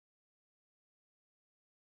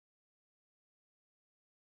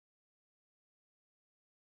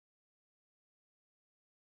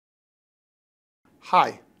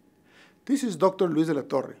Hi, this is Dr. Luis de la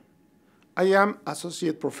Torre. I am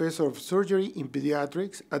Associate Professor of Surgery in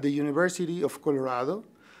Pediatrics at the University of Colorado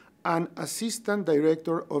and Assistant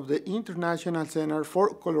Director of the International Center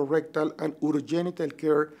for Colorectal and Urogenital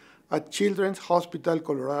Care at Children's Hospital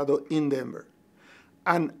Colorado in Denver.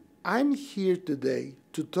 And I'm here today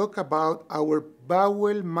to talk about our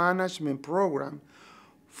bowel management program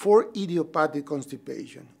for idiopathic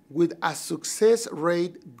constipation with a success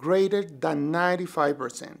rate greater than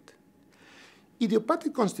 95%.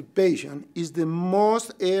 Idiopathic constipation is the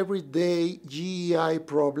most everyday GI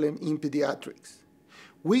problem in pediatrics.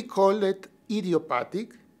 We call it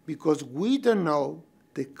idiopathic because we don't know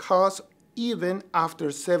the cause even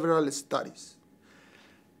after several studies.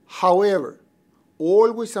 However,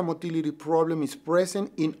 always a motility problem is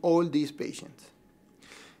present in all these patients.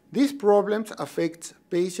 These problems affect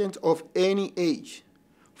patients of any age,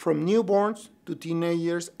 from newborns to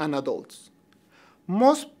teenagers and adults.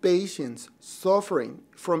 Most patients suffering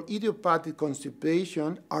from idiopathic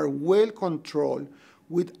constipation are well controlled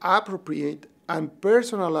with appropriate and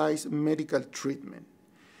personalized medical treatment.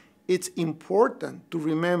 It's important to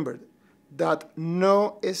remember that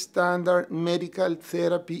no standard medical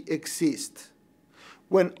therapy exists.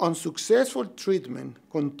 When unsuccessful treatment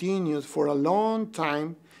continues for a long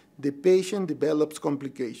time, the patient develops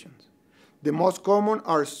complications. The most common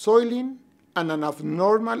are soiling and an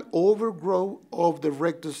abnormal overgrowth of the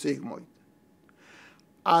rectus sigmoid.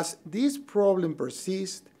 As this problem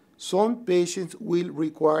persists, some patients will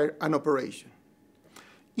require an operation.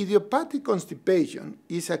 Idiopathic constipation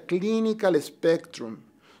is a clinical spectrum.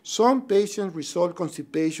 Some patients resolve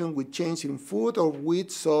constipation with change in food or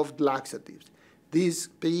with soft laxatives. These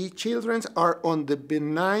children are on the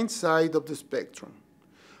benign side of the spectrum.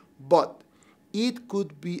 But it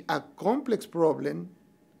could be a complex problem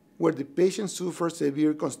where the patient suffers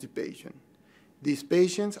severe constipation. These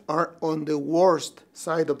patients are on the worst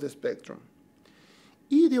side of the spectrum.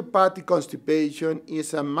 Idiopathic constipation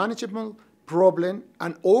is a manageable problem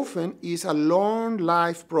and often is a long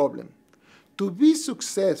life problem. To be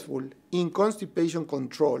successful in constipation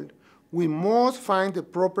control, we must find the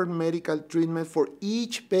proper medical treatment for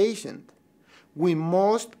each patient. We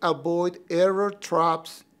must avoid error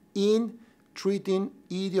traps in treating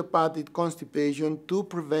idiopathic constipation to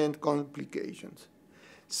prevent complications.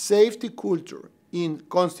 Safety culture in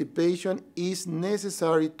constipation is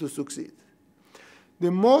necessary to succeed.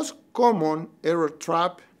 The most common error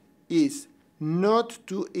trap is not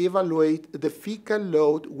to evaluate the fecal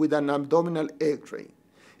load with an abdominal X-ray.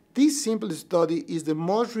 This simple study is the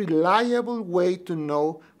most reliable way to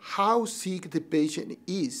know how sick the patient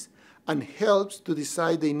is and helps to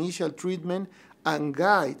decide the initial treatment and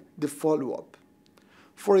guide the follow-up.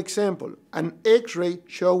 For example, an X-ray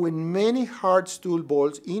showing many hard stool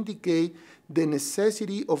balls indicate the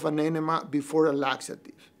necessity of an enema before a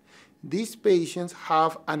laxative. These patients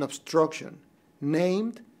have an obstruction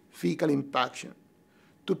named fecal impaction.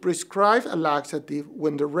 To prescribe a laxative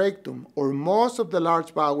when the rectum or most of the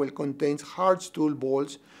large bowel contains hard stool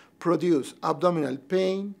balls, produce abdominal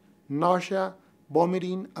pain, nausea,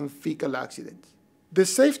 vomiting, and fecal accidents. The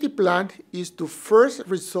safety plan is to first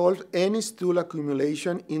resolve any stool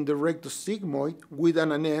accumulation in the rectus sigmoid with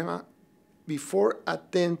an enema before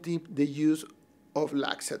attempting the use of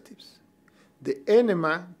laxatives. The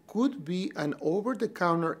enema could be an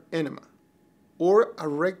over-the-counter enema or a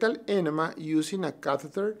rectal enema using a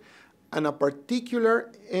catheter and a particular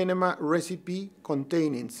enema recipe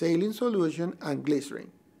containing saline solution and glycerin.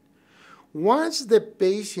 Once the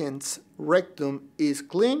patient's rectum is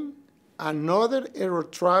clean, another error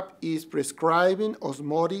trap is prescribing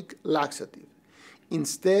osmotic laxative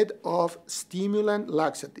instead of stimulant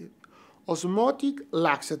laxative. Osmotic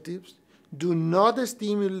laxatives do not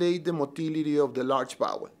stimulate the motility of the large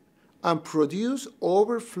bowel and produce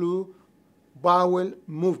overflow bowel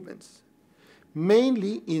movements,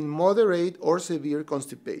 mainly in moderate or severe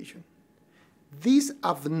constipation. These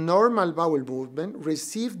abnormal bowel movements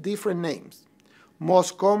receive different names.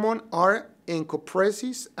 Most common are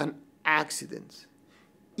encopresis and accidents.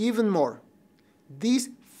 Even more, these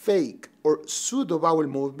fake or pseudo bowel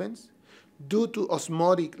movements, due to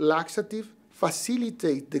osmotic laxative,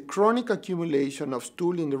 facilitate the chronic accumulation of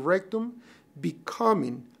stool in the rectum,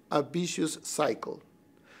 becoming a vicious cycle.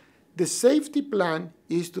 The safety plan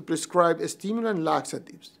is to prescribe stimulant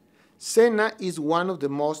laxatives. Senna is one of the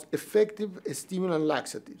most effective stimulant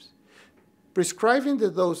laxatives. Prescribing the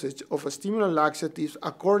dosage of stimulant laxatives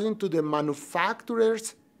according to the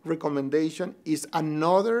manufacturer's recommendation is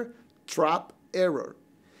another trap error.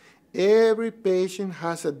 Every patient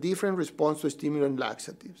has a different response to stimulant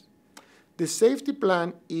laxatives. The safety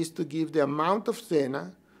plan is to give the amount of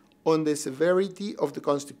Senna on the severity of the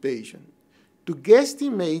constipation. To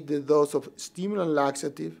guesstimate the dose of stimulant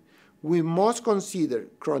laxative, we must consider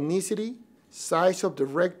chronicity, size of the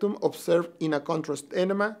rectum observed in a contrast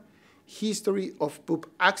enema, history of poop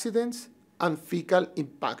accidents, and fecal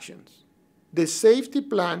impactions. The safety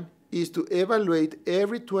plan is to evaluate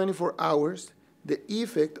every 24 hours the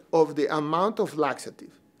effect of the amount of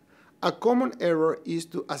laxative. A common error is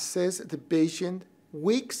to assess the patient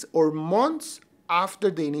weeks or months after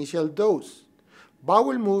the initial dose.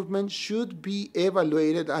 Bowel movement should be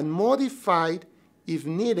evaluated and modified if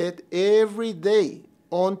needed every day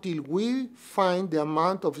until we find the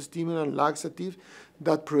amount of stimulant laxative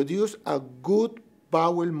that produce a good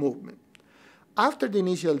bowel movement. After the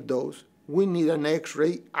initial dose, we need an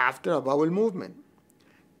X-ray after a bowel movement.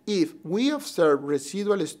 If we observe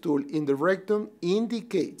residual stool in the rectum,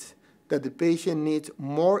 indicates that the patient needs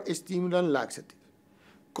more stimulant laxative.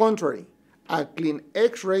 Contrary, a clean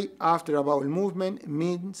X-ray after a bowel movement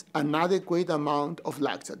means an adequate amount of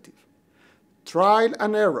laxative. Trial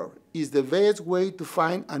and error is the best way to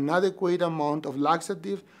find an adequate amount of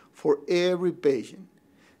laxative for every patient.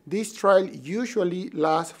 This trial usually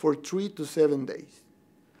lasts for 3 to 7 days.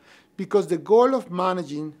 Because the goal of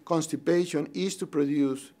managing constipation is to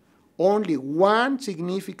produce only one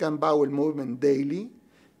significant bowel movement daily,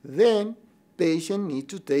 then patient needs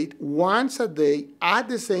to take once a day at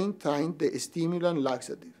the same time the stimulant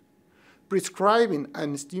laxative. Prescribing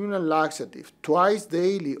a stimulant laxative twice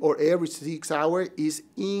daily or every 6 hours is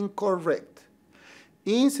incorrect.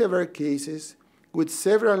 In severe cases, with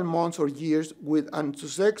several months or years with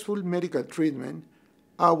unsuccessful medical treatment,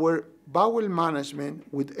 our bowel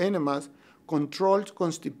management with enemas controls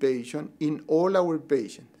constipation in all our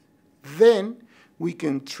patients. Then we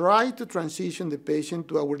can try to transition the patient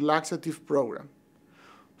to our laxative program.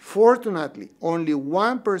 Fortunately, only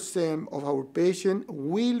 1% of our patients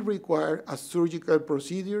will require a surgical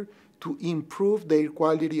procedure to improve their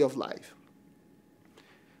quality of life.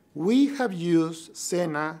 We have used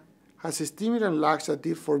Senna as a stimulant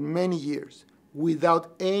laxative for many years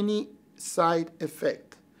without any side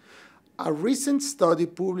effect. A recent study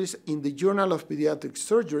published in the Journal of Pediatric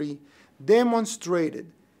Surgery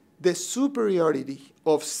demonstrated the superiority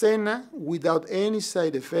of Senna without any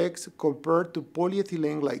side effects compared to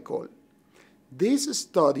polyethylene glycol. This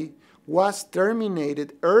study was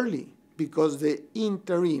terminated early because the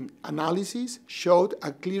interim analysis showed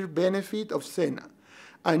a clear benefit of Senna,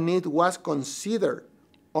 and it was considered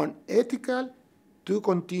unethical to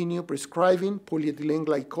continue prescribing polyethylene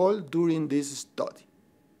glycol during this study.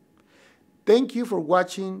 Thank you for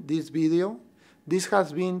watching this video. This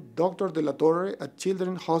has been Dr. De La Torre at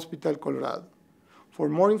Children's Hospital, Colorado. For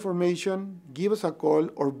more information, give us a call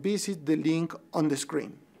or visit the link on the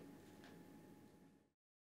screen.